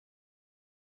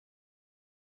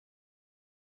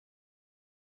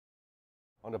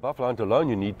On a buffalo hunt alone,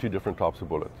 you need two different types of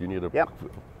bullets. You need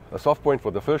a soft point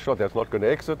for the first shot that's not going to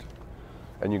exit,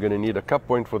 and you're going to need a cup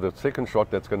point for the second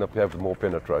shot that's going to have more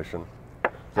penetration.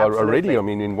 So already, I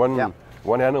mean, in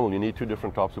one animal, you need two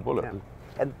different types of bullets. Yeah.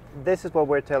 And this is what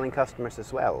we're telling customers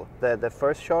as well. The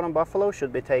first shot on buffalo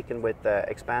should be taken with the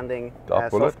expanding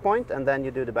soft point, and then you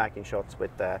do the backing shots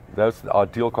with the... That's the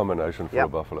ideal combination for a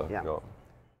buffalo.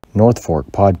 North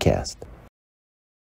Fork Podcast.